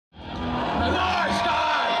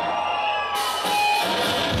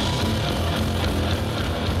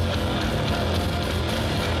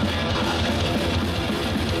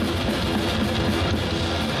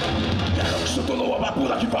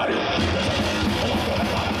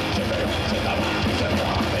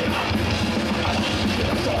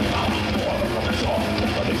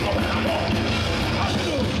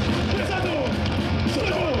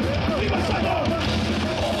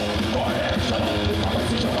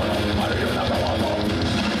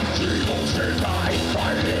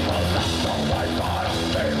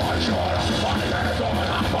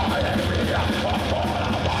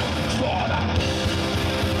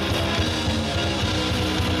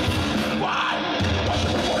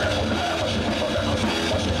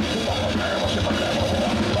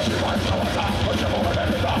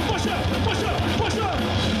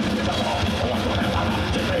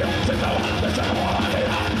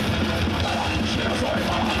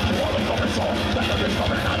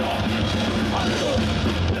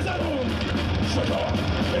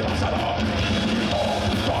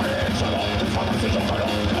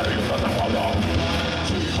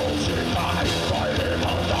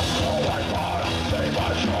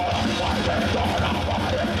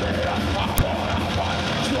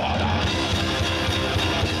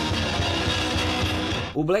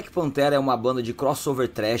O Black Pantera é uma banda de crossover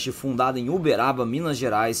thrash fundada em Uberaba, Minas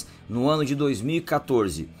Gerais, no ano de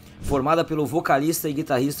 2014. Formada pelo vocalista e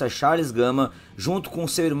guitarrista Charles Gama, junto com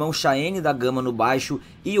seu irmão Chayenne da Gama no baixo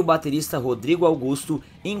e o baterista Rodrigo Augusto,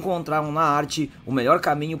 encontraram na arte o melhor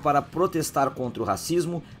caminho para protestar contra o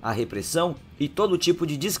racismo, a repressão e todo tipo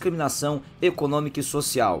de discriminação econômica e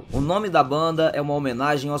social. O nome da banda é uma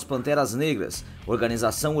homenagem aos Panteras Negras,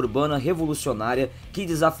 organização urbana revolucionária que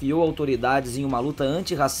desafiou autoridades em uma luta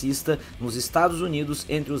antirracista nos Estados Unidos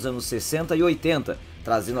entre os anos 60 e 80,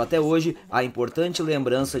 trazendo até hoje a importante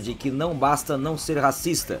lembrança de que não basta não ser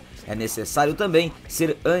racista, é necessário também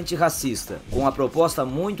ser antirracista. Com a proposta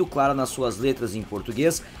muito clara nas suas letras em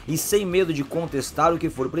português e sem medo de contestar o que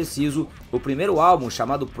for preciso, o primeiro álbum,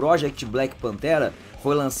 chamado Project Black Pantera,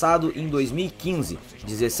 foi lançado em 2015,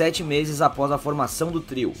 17 meses após a formação do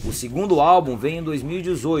trio. O segundo álbum veio em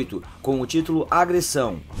 2018, com o título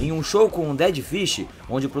Agressão. Em um show com o Dead Fish,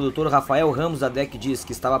 onde o produtor Rafael Ramos da Deck diz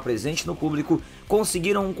que estava presente no público,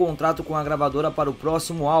 conseguiram um contrato com a gravadora para o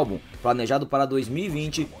próximo álbum, planejado para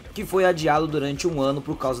 2020, que foi adiado durante um ano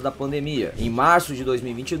por causa da pandemia. Em março de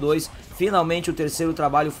 2022, finalmente o terceiro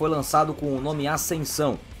trabalho foi lançado com o nome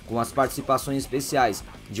Ascensão, com as participações especiais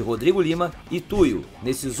de Rodrigo Lima e Tuyo.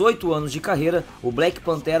 Nesses 8 anos de carreira, o Black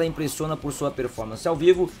Pantera impressiona por sua performance ao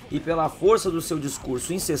vivo e pela força do seu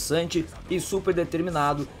discurso incessante e super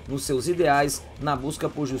determinado nos seus ideais na busca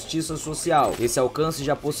por justiça social. Esse alcance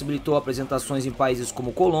já possibilitou apresentações em países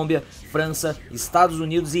como Colômbia, França, Estados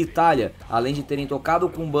Unidos e Itália, além de terem tocado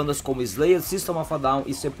com bandas como Slayer, System of a Down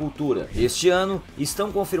e Sepultura. Este ano,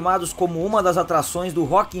 estão confirmados como uma das atrações do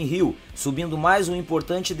Rock in Rio, subindo mais um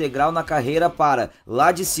importante degrau na carreira para,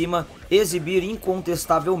 lá de cima, exibir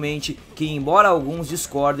incontestavelmente que, embora alguns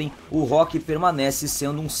discordem, o rock permanece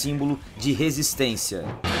sendo um símbolo de resistência.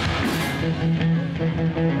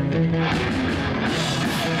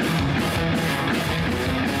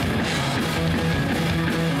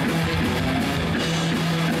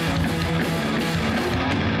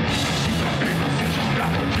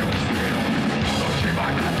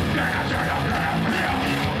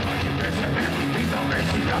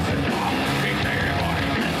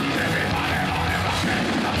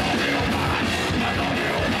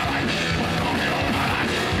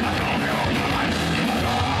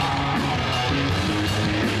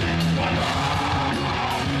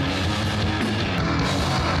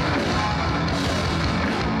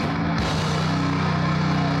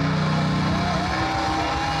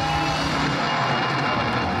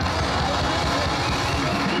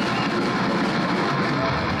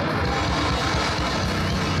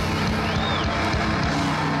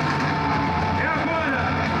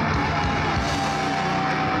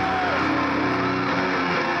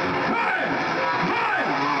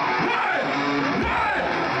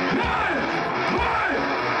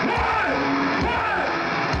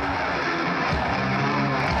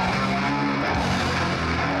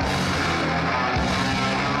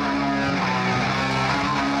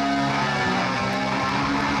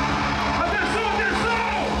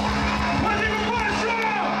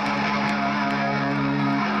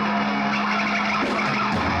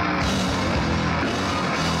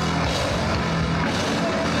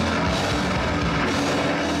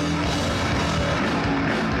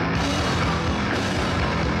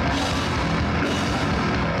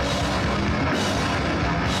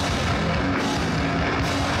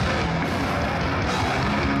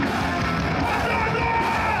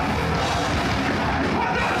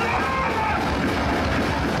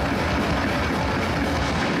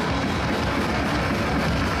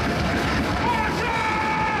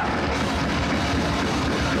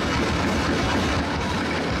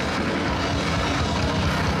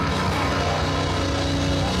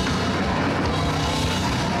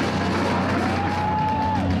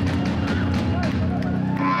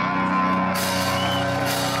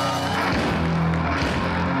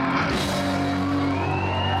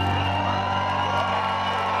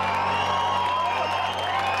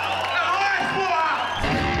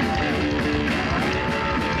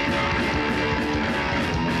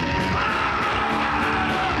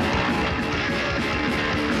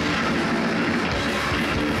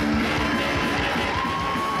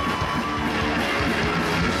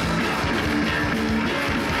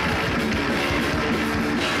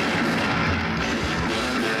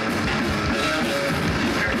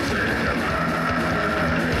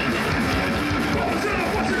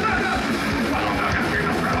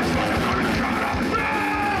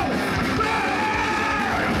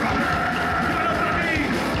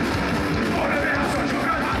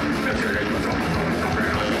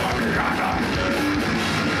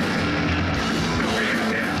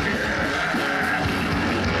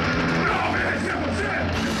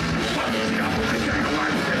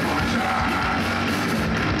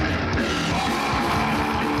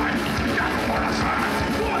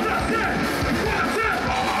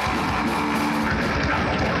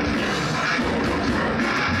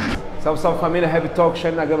 Salve, salve família, Heavy Talk,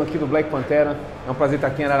 Chave na Gama aqui do Black Pantera. É um prazer estar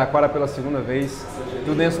aqui em Araraquara pela segunda vez.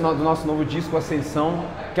 Tudo dentro do nosso novo disco, Ascensão,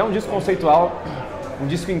 que é um disco conceitual, um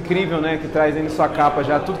disco incrível, né, que traz aí na sua capa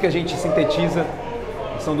já tudo que a gente sintetiza.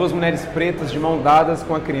 São duas mulheres pretas de mão dadas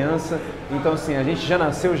com a criança. Então assim, a gente já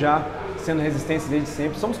nasceu já sendo resistência desde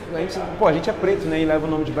sempre. A gente é preto, né, e leva o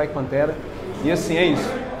nome de Black Pantera. E assim, é isso.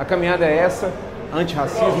 A caminhada é essa.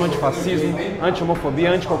 Antirracismo, antifascismo,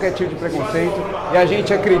 anti-homofobia, anti qualquer tipo de preconceito. E a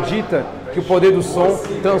gente acredita que o poder do som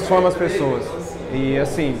transforma as pessoas. E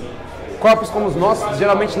assim, corpos como os nossos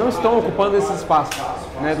geralmente não estão ocupando esse espaço,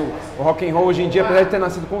 né? O rock and roll hoje em dia, apesar de ter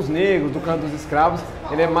nascido com os negros, do canto dos escravos,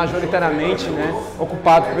 ele é majoritariamente, né,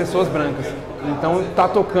 ocupado por pessoas brancas. Então está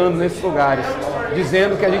tocando nesses lugares,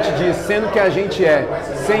 dizendo o que a gente diz, sendo o que a gente é,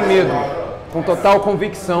 sem medo, com total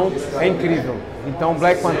convicção, é incrível. Então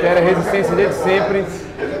Black Pantera é resistência desde sempre.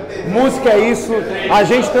 Música é isso,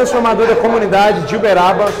 agente transformador da comunidade de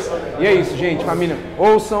Uberaba. E é isso, gente, família,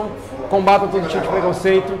 ouçam, combatam todo tipo de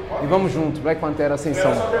preconceito e vamos juntos, Black Pantera,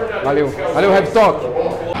 Ascensão. Valeu, valeu, Heavy Talk!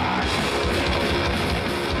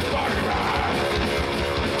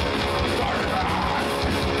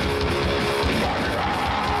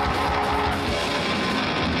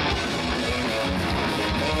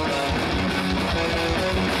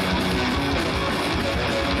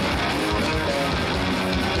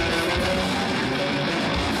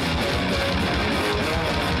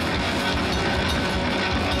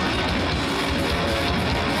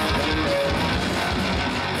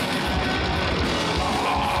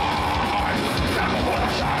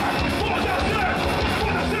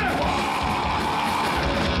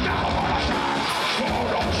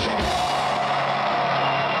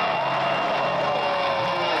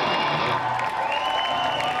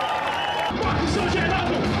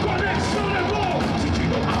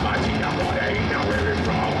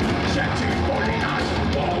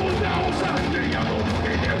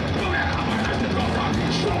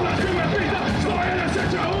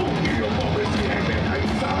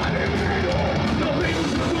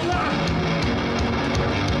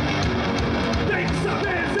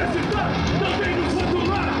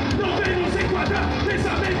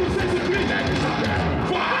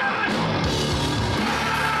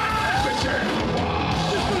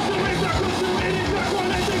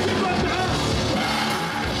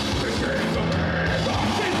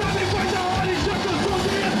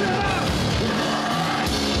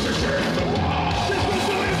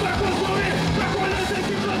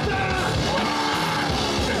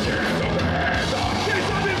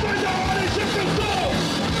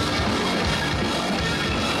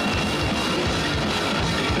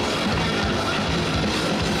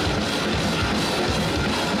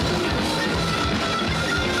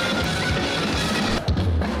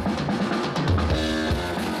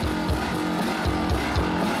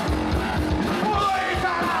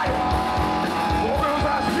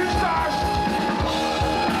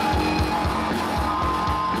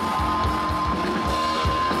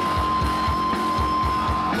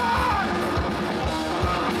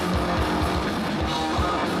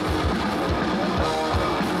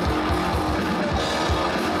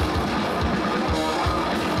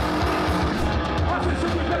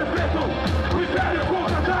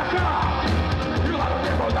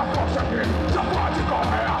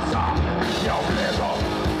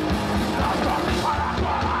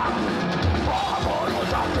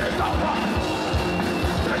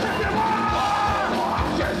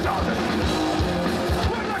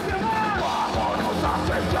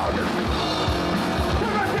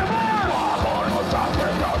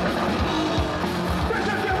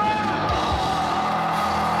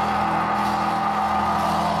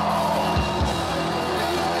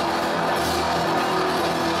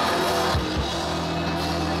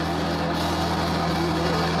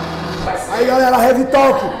 Aí galera, Heavy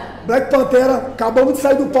Talk, Black Pantera, acabamos de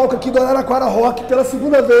sair do palco aqui do Araraquara Rock pela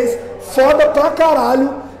segunda vez, foda pra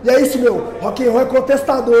caralho. E é isso, meu, rock and roll é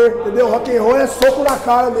contestador, entendeu? Rock and roll é soco na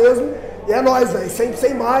cara mesmo. E é nóis, velho,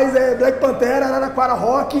 sem mais, é Black Pantera, Araraquara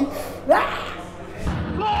Rock.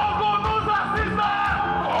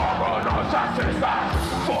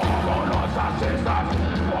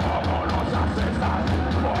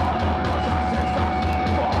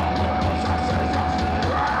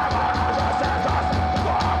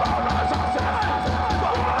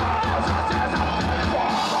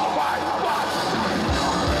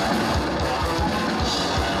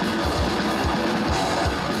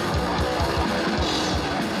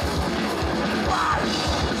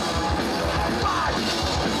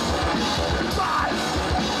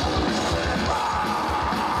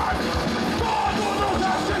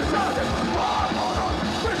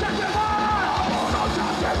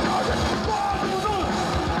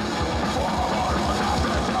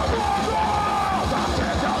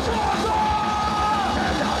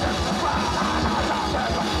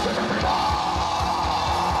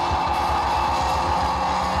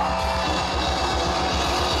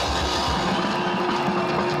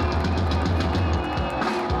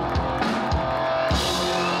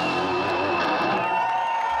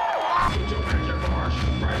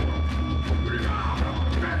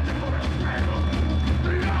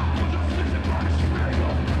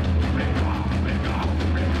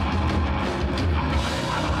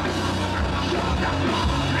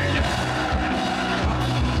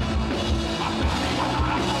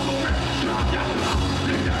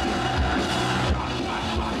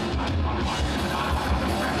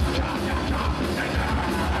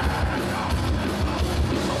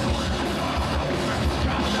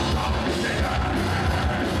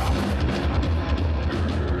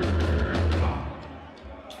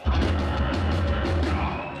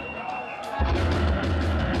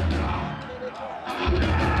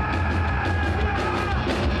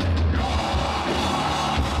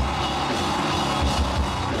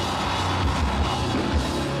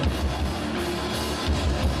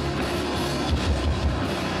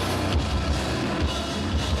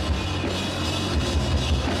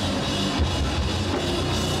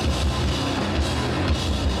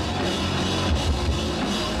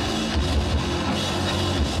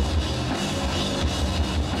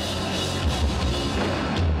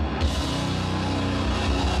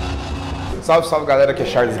 Salve, salve galera, aqui é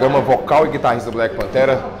Charles Gama, vocal e guitarrista do Black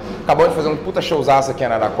Pantera. Acabamos de fazer um puta showzaço aqui em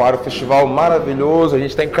Araraquara, um festival maravilhoso, a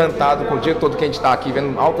gente tá encantado com o dia todo que a gente tá aqui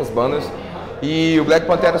vendo altas bandas. E o Black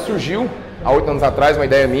Pantera surgiu há 8 anos atrás, uma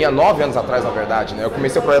ideia minha, 9 anos atrás na verdade, né? Eu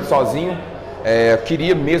comecei o projeto sozinho,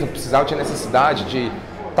 queria mesmo, precisava, tinha necessidade de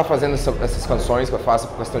estar fazendo essas canções que eu faço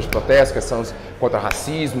por questão de protesto, questões contra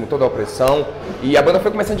racismo, toda a opressão. E a banda foi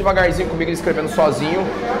começando devagarzinho comigo, escrevendo sozinho.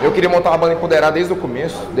 Eu queria montar uma banda empoderada desde o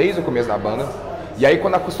começo da banda. E aí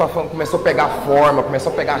quando a situação começou a pegar forma,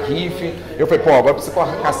 começou a pegar riff, eu falei, pô, agora eu preciso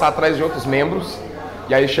caçar atrás de outros membros.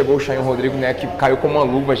 E aí chegou o Chainho Rodrigo, né, que caiu como uma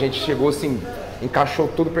luva, a gente chegou assim, encaixou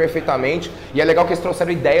tudo perfeitamente. E é legal que eles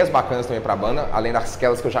trouxeram ideias bacanas também pra banda, além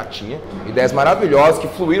daquelas que eu já tinha. Ideias maravilhosas, que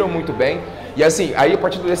fluíram muito bem. E assim, aí a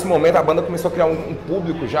partir desse momento a banda começou a criar um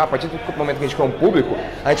público já. A partir do momento que a gente criou um público,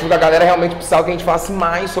 a gente viu que a galera realmente precisava que a gente falasse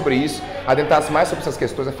mais sobre isso, adentrasse mais sobre essas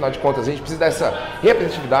questões. Afinal de contas, a gente precisa dessa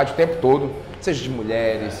representatividade o tempo todo, seja de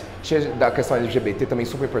mulheres, seja da questão LGBT também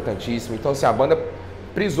super importantíssimo. Então assim, a banda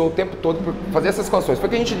prisou o tempo todo por fazer essas canções. Foi o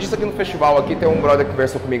que a gente disse aqui no festival, aqui tem um brother que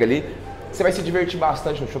conversou comigo ali. Você vai se divertir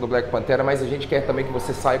bastante no show do Black Pantera, mas a gente quer também que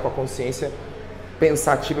você saia com a consciência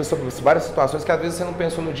pensativa sobre várias situações que às vezes você não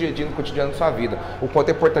pensou no dia a dia, no cotidiano da sua vida. O quanto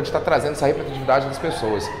é importante estar trazendo essa representatividade das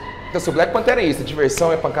pessoas. Então, se o Black Pantera é isso, é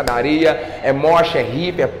diversão, é pancadaria, é mosh, é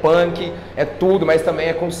hip, é punk, é tudo, mas também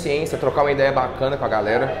é consciência, trocar uma ideia bacana com a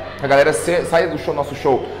galera. A galera sai do show, nosso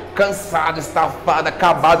show cansado, estafado,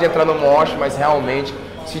 acabado de entrar no mosh, mas realmente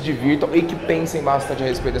se divirtam e que pensem bastante a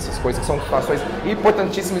respeito dessas coisas, que são situações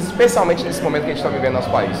importantíssimas, especialmente nesse momento que a gente está vivendo no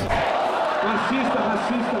nosso país. Racista,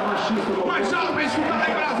 machista. Mais alto, me escuta lá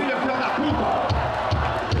em Brasília, filha da puta!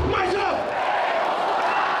 Mais alto!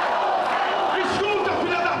 Escuta,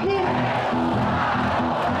 filha da puta!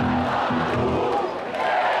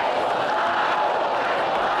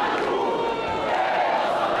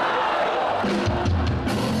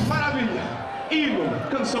 Maravilha! Hino,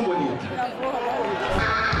 canção bonita.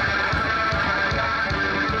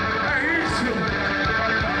 É isso!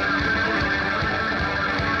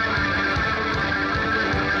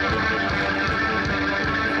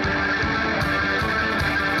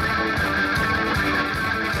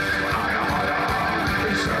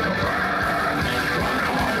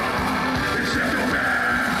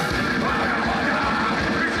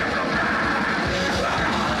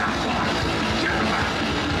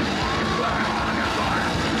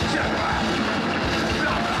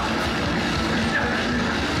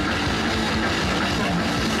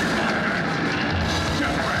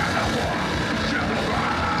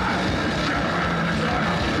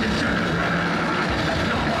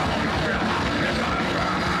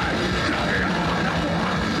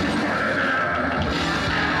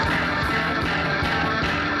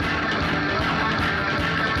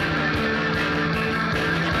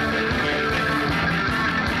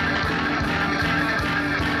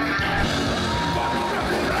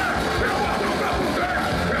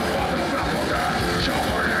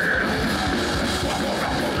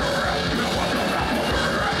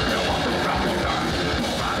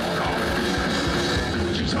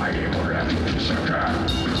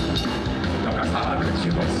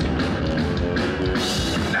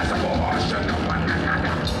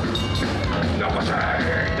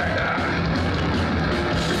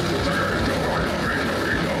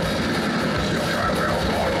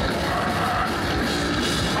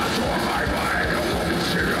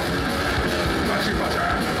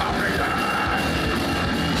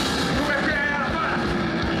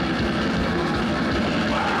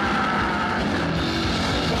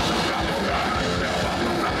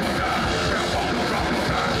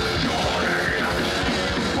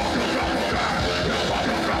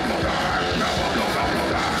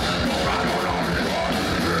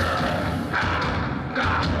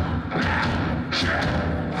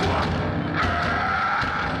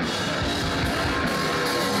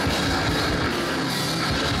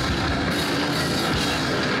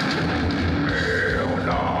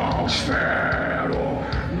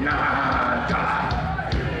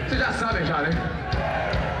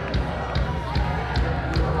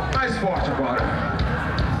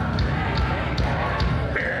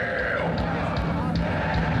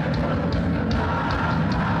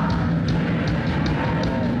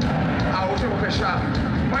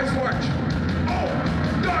 Mais forte.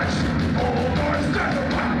 1, 2, 3.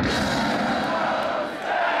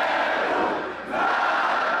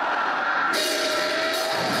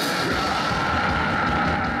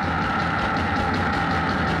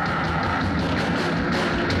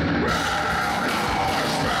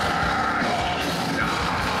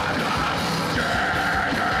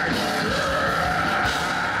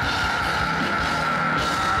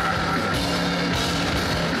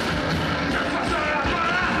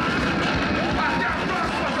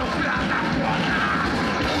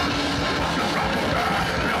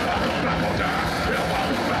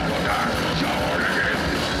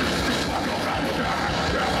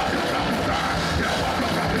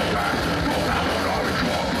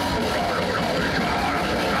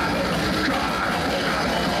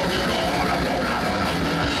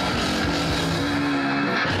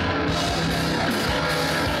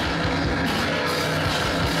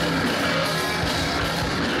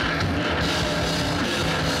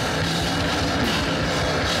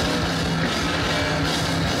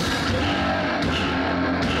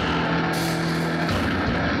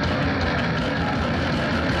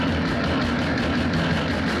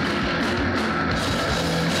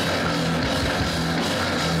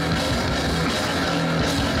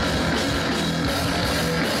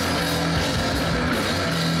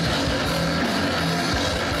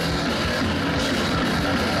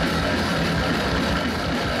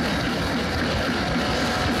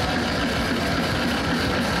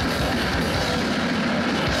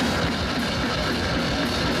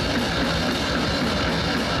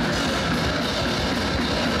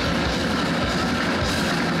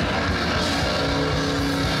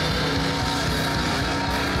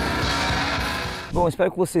 Bom,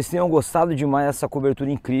 espero que vocês tenham gostado demais dessa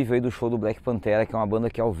cobertura incrível aí do show do Black Pantera, que é uma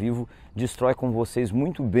banda que ao vivo destrói, como vocês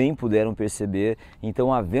muito bem puderam perceber.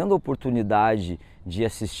 Então, havendo a oportunidade de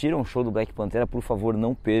assistir a um show do Black Pantera, por favor,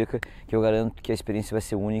 não perca, que eu garanto que a experiência vai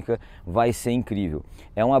ser única, vai ser incrível.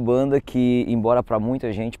 É uma banda que, embora para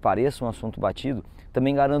muita gente pareça um assunto batido,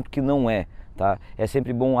 também garanto que não é. Tá? É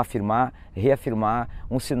sempre bom afirmar, reafirmar,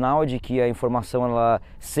 um sinal de que a informação ela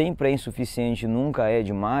sempre é insuficiente, nunca é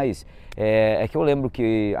demais. É que eu lembro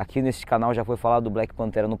que aqui nesse canal já foi falado do Black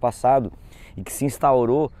Pantera no passado e que se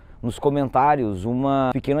instaurou nos comentários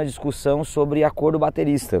uma pequena discussão sobre a cor do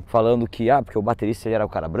baterista, falando que porque o baterista era o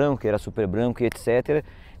cara branco, era super branco e etc.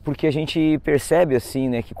 Porque a gente percebe assim,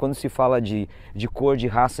 né, que quando se fala de cor, de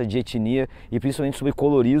raça, de etnia e principalmente sobre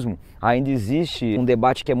colorismo, ainda existe um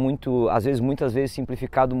debate que é muitas vezes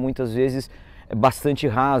simplificado, muitas vezes bastante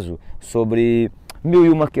raso, sobre mil e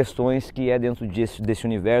uma questões que é dentro desse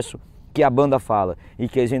universo que a banda fala e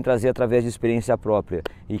que eles vêm trazer através de experiência própria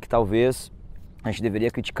e que talvez a gente deveria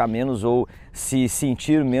criticar menos ou se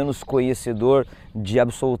sentir menos conhecedor de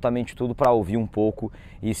absolutamente tudo para ouvir um pouco.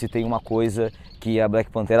 E se tem uma coisa que a Black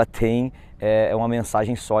Pantera tem, é uma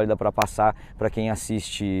mensagem sólida para passar para quem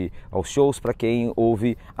assiste aos shows, para quem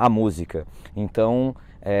ouve a música. Então,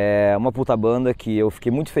 é uma puta banda que eu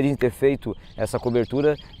fiquei muito feliz de ter feito essa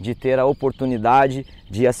cobertura, de ter a oportunidade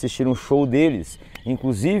de assistir um show deles.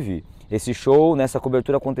 Inclusive, esse show, nessa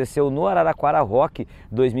cobertura, aconteceu no Araraquara Rock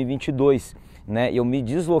 2022. Né? Eu me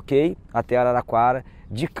desloquei até Araraquara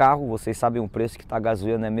de carro, vocês sabem o preço que está a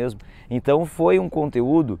gasolina, não é mesmo? Então foi um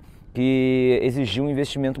conteúdo que exigiu um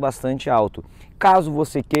investimento bastante alto. Caso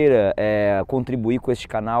você queira contribuir com este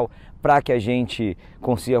canal para que a gente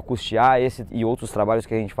consiga custear esse e outros trabalhos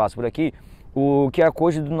que a gente faz por aqui, o QR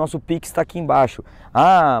Code do nosso Pix está aqui embaixo.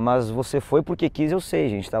 Mas você foi porque quis, eu sei,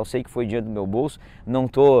 gente, tá? Eu sei que foi dinheiro do meu bolso, não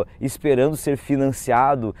estou esperando ser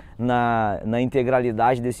financiado na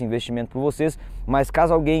integralidade desse investimento por vocês, mas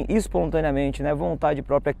caso alguém espontaneamente, né, vontade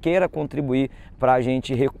própria, queira contribuir para a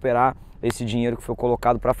gente recuperar esse dinheiro que foi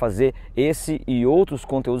colocado para fazer esse e outros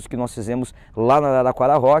conteúdos que nós fizemos lá na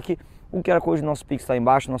Araraquara Rock, o QR Code do nosso Pix está aí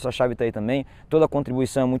embaixo, nossa chave está aí também, toda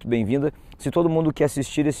contribuição é muito bem-vinda. Se todo mundo que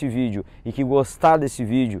assistir esse vídeo e que gostar desse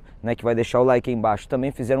vídeo, né, que vai deixar o like aí embaixo,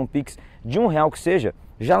 também fizer um Pix de R$1 que seja,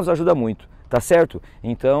 já nos ajuda muito, tá certo?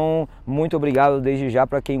 Então, muito obrigado desde já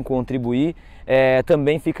para quem contribuir.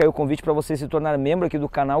 Também fica aí o convite para você se tornar membro aqui do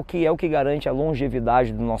canal, que é o que garante a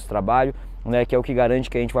longevidade do nosso trabalho, né, que é o que garante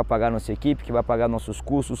que a gente vai pagar nossa equipe, que vai pagar nossos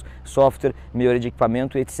custos, software, melhoria de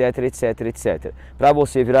equipamento, etc, etc, etc. Para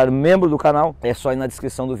você virar membro do canal, é só ir na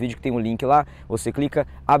descrição do vídeo que tem um link lá, você clica,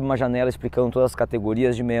 abre uma janela explicando todas as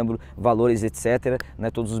categorias de membro, valores, etc, né,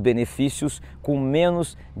 todos os benefícios. Com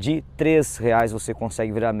menos de R$3 você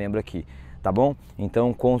consegue virar membro aqui, tá bom?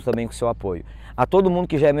 Então conto também com o seu apoio. A todo mundo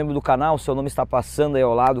que já é membro do canal, seu nome está passando aí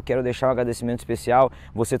ao lado, quero deixar um agradecimento especial.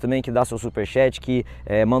 Você também que dá seu superchat, que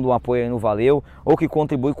manda um apoio aí no Valeu, ou que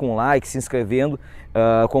contribui com like, se inscrevendo,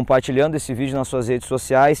 compartilhando esse vídeo nas suas redes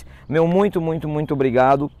sociais. Meu muito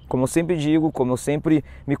obrigado. Como eu sempre digo, como eu sempre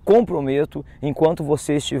me comprometo, enquanto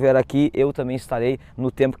você estiver aqui, eu também estarei no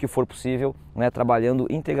tempo que for possível, né, trabalhando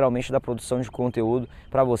integralmente da produção de conteúdo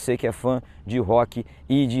para você que é fã de rock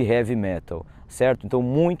e de heavy metal. Certo? Então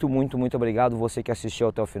muito obrigado você que assistiu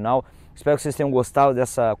até o final. Espero que vocês tenham gostado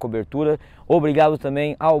dessa cobertura. Obrigado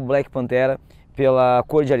também ao Black Pantera pela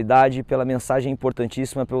cordialidade, pela mensagem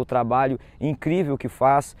importantíssima, pelo trabalho incrível que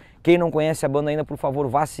faz. Quem não conhece a banda ainda, por favor,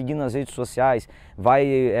 vá seguir nas redes sociais, vai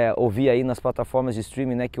ouvir aí nas plataformas de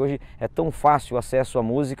streaming, né, que hoje é tão fácil o acesso à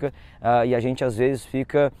música e a gente às vezes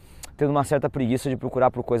fica tendo uma certa preguiça de procurar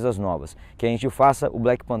por coisas novas. Que a gente faça o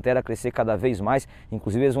Black Pantera crescer cada vez mais,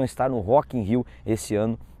 inclusive eles vão estar no Rock in Rio esse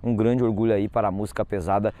ano, um grande orgulho aí para a música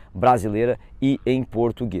pesada brasileira e em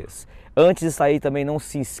português. Antes de sair também não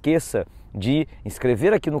se esqueça de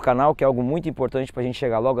inscrever aqui no canal, que é algo muito importante para a gente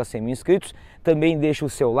chegar logo a 100 mil inscritos. Também deixe o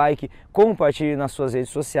seu like, compartilhe nas suas redes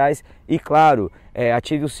sociais e, claro,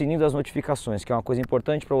 ative o sininho das notificações, que é uma coisa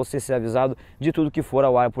importante para você ser avisado de tudo que for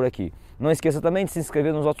ao ar por aqui. Não esqueça também de se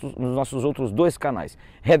inscrever nos nossos outros dois canais.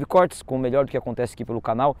 Heavy Cortes, com o melhor do que acontece aqui pelo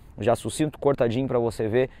canal, já sucinto, cortadinho para você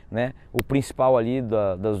ver, né, o principal ali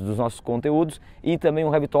dos nossos conteúdos. E também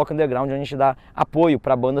o Heavy Talk Underground, onde a gente dá apoio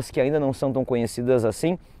para bandas que ainda não são tão conhecidas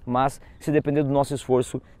assim, mas se depender do nosso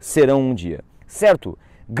esforço, serão um dia. Certo?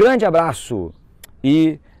 Grande abraço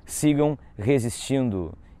e sigam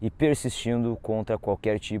resistindo e persistindo contra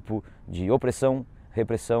qualquer tipo de opressão,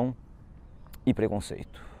 repressão e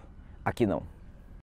preconceito. Aqui não.